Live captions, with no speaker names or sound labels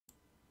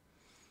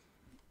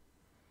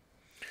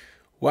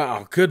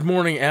Wow, good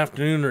morning,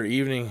 afternoon, or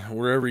evening,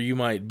 wherever you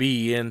might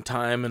be in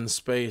time and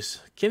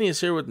space. Kinneas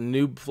here with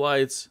Noob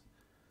Flights.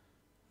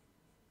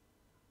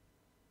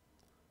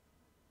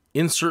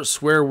 Insert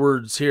swear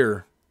words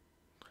here.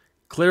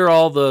 Clear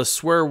all the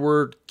swear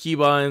word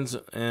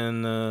keybinds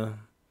and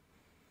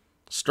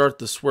start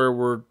the swear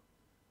word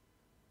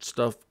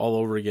stuff all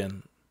over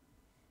again.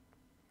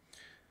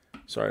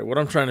 Sorry, what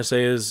I'm trying to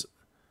say is,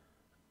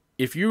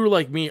 if you,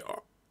 like me,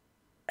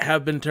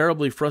 have been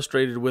terribly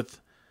frustrated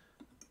with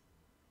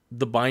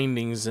the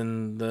bindings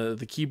and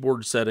the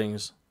keyboard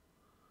settings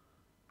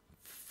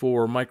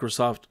for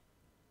Microsoft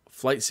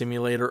Flight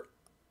Simulator,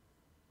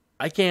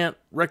 I can't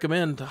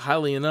recommend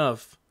highly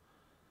enough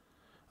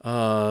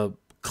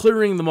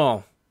clearing them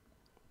all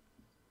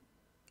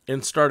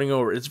and starting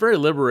over. It's very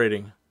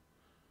liberating.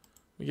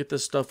 Let me get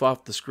this stuff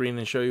off the screen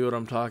and show you what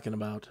I'm talking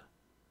about.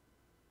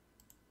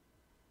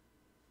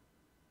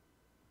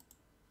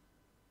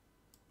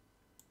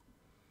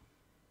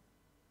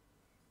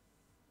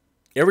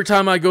 Every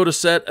time I go to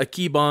set a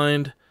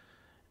keybind,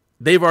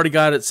 they've already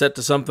got it set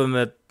to something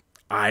that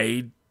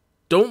I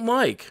don't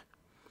like.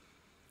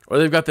 Or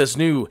they've got this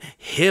new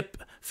hip,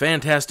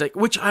 fantastic,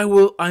 which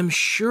I'm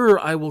sure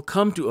I will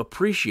come to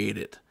appreciate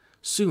it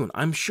soon.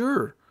 I'm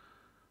sure.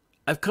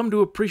 I've come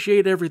to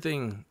appreciate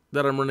everything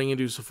that I'm running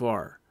into so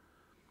far.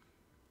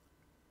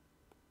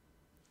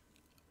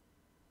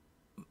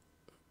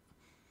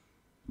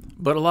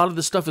 But a lot of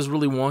this stuff is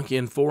really wonky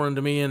and foreign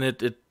to me, and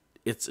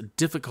it's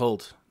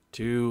difficult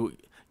to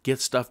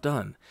get stuff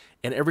done.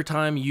 And every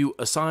time you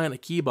assign a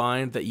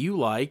keybind that you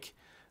like,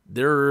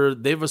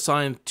 they've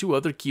assigned two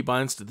other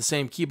keybinds to the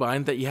same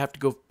keybind that you have to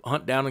go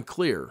hunt down and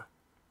clear.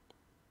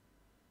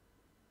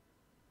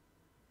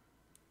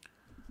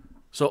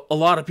 So a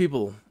lot of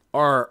people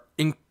are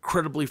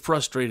incredibly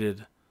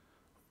frustrated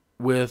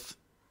with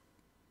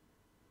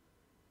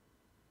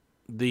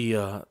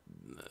the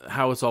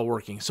how it's all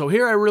working. So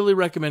here I really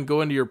recommend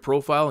go into your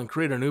profile and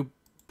create a new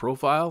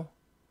profile.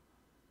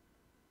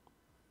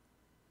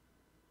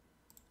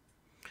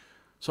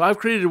 So I've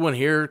created one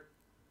here.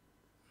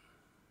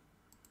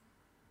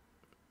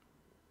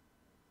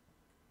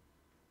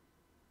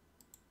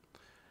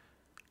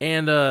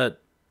 And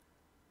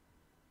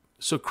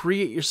so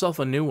create yourself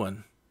a new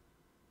one.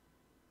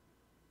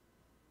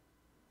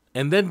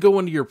 And then go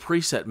into your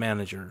preset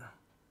manager.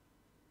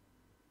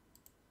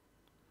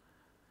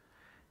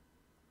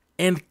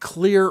 And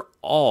clear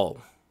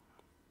all.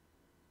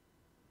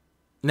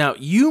 Now,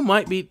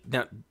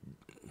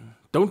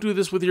 don't do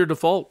this with your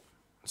default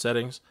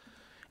settings.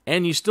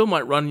 And you still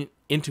might run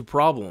into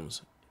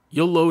problems.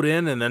 You'll load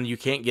in and then you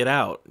can't get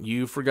out.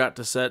 You forgot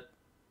to set,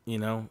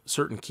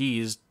 certain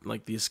keys,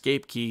 like the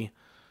escape key,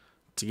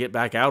 to get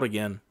back out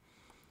again.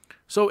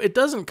 So it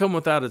doesn't come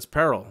without its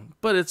peril,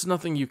 but it's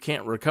nothing you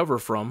can't recover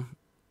from.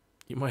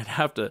 You might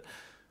have to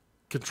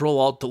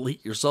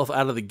Control-Alt-Delete yourself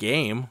out of the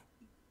game,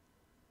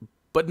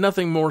 but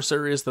nothing more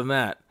serious than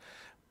that.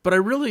 But I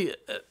really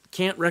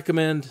can't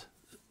recommend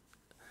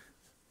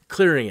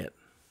clearing it.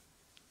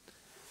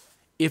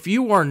 If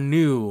you are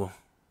new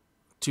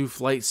to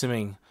flight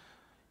simming,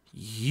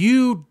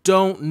 you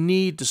don't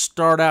need to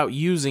start out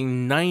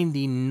using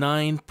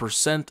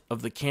 99%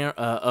 of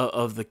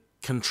the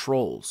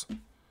controls.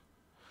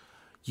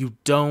 You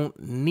don't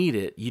need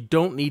it. You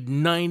don't need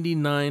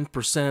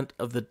 99%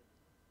 of the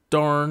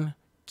darn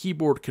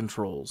keyboard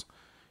controls.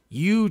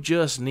 You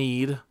just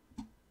need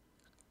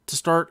to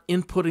start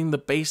inputting the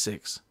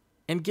basics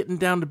and getting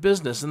down to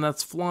business, and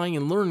that's flying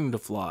and learning to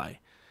fly.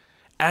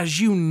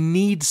 As you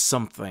need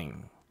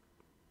something,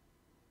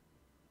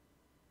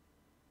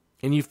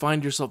 and you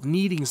find yourself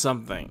needing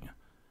something.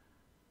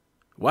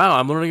 Wow,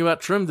 I'm learning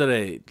about trim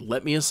today.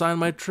 Let me assign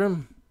my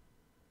trim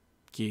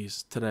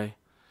keys today.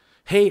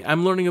 Hey,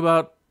 I'm learning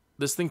about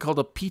this thing called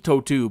a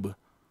pitot tube.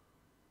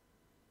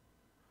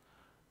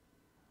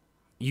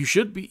 You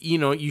should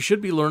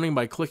be learning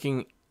by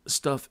clicking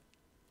stuff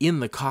in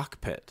the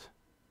cockpit.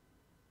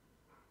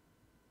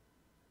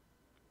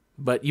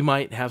 But you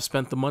might have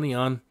spent the money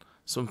on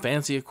some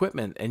fancy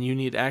equipment, and you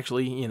need to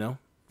actually,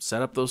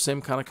 set up those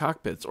same kind of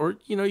cockpits. Or,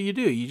 you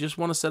do. You just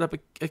want to set up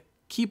a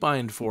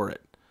keybind for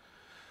it.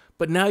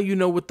 But now you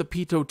know what the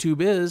pitot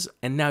tube is,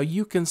 and now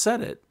you can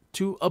set it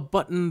to a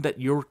button that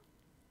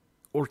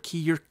key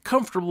you're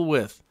comfortable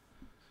with.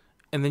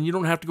 And then you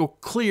don't have to go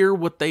clear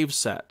what they've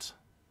set.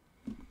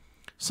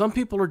 Some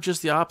people are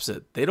just the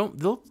opposite. They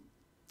don't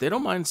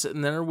mind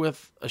sitting there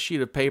with a sheet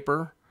of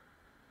paper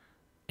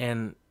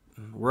and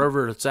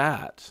wherever it's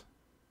at,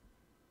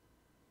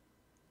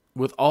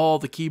 with all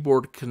the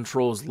keyboard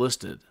controls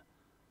listed,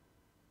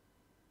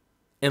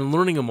 and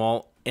learning them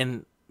all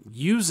and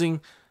using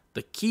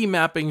the key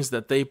mappings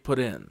that they put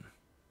in.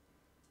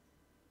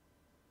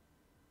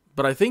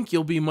 But I think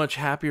you'll be much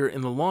happier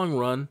in the long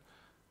run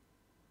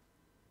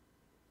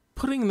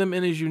putting them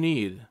in as you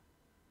need.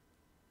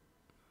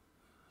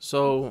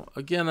 So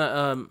again,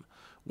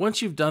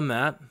 once you've done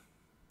that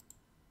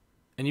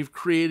and you've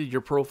created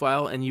your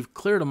profile and you've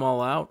cleared them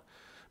all out,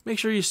 make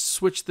sure you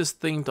switch this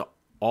thing to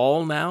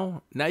all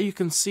now. Now you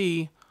can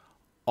see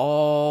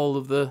all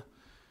of the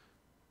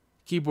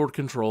keyboard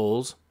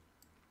controls.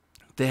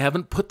 They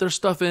haven't put their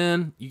stuff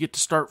in. You get to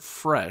start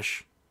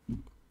fresh.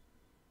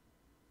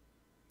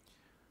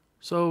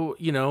 So,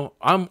 you know,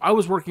 I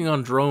was working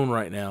on drone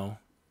right now.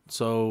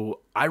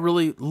 So I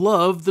really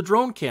love the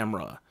drone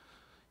camera.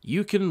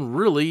 You can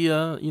really,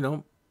 you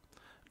know,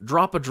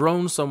 drop a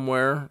drone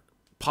somewhere,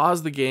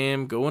 pause the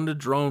game, go into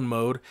drone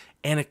mode,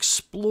 and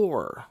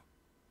explore.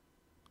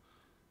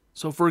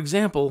 So, for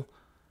example,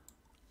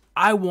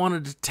 I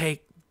wanted to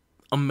take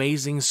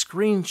amazing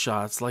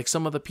screenshots like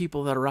some of the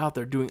people that are out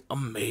there doing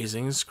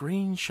amazing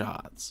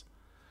screenshots.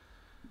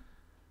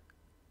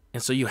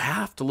 And so you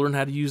have to learn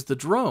how to use the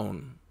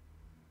drone.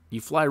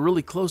 You fly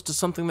really close to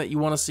something that you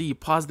want to see, you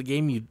pause the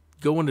game, you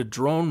go into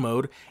drone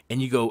mode,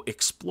 and you go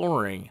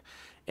exploring.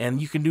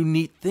 And you can do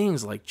neat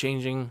things like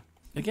changing,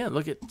 again,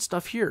 look at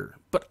stuff here.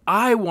 But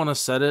I want to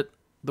set it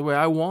the way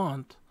I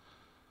want.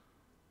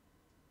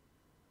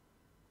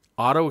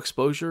 Auto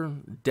exposure,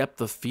 depth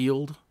of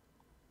field,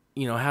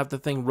 you know, have the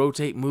thing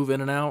rotate, move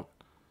in and out.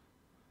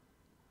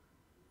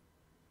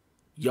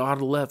 Yaw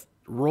to left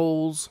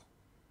rolls.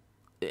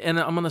 And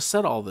I'm going to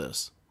set all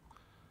this,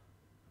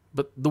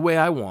 but the way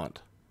I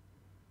want.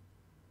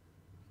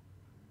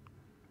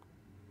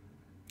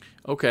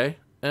 Okay.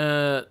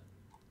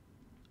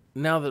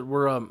 Now that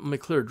we're, let me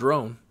clear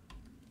drone.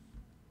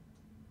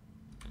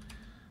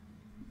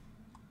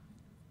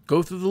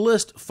 Go through the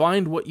list,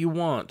 find what you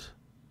want.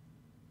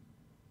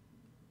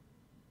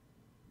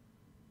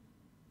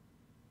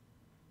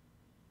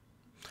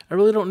 I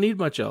really don't need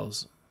much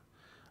else.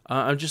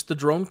 I'm just the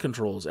drone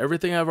controls.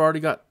 Everything I've already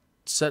got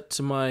set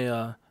to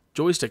my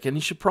joystick, and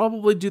you should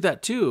probably do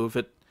that too if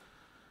it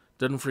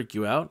doesn't freak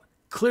you out.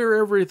 Clear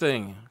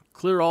everything.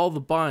 Clear all the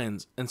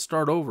binds and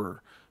start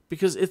over,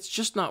 because it's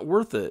just not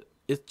worth it.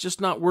 It's just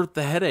not worth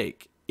the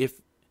headache.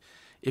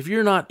 If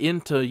you're not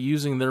into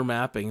using their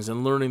mappings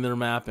and learning their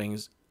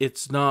mappings,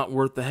 it's not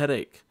worth the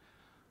headache.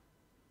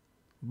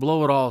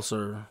 Blow it all,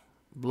 sir.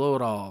 Blow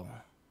it all.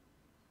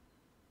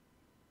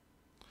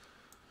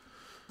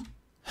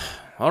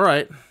 All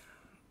right.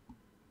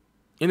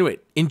 Anyway,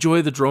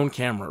 enjoy the drone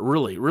camera.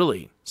 Really,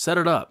 really. Set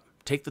it up.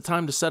 Take the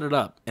time to set it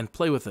up and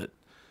play with it.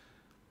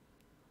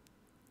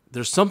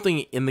 There's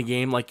something in the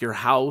game like your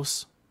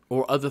house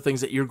or other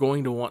things that you're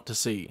going to want to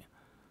see.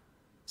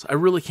 So I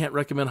really can't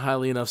recommend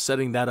highly enough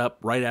setting that up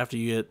right after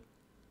you get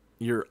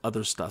your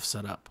other stuff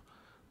set up.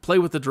 Play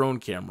with the drone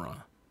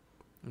camera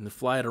and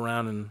fly it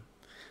around and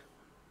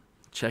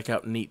check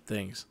out neat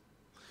things.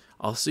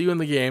 I'll see you in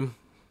the game.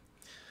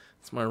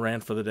 That's my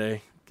rant for the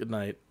day. Good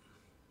night.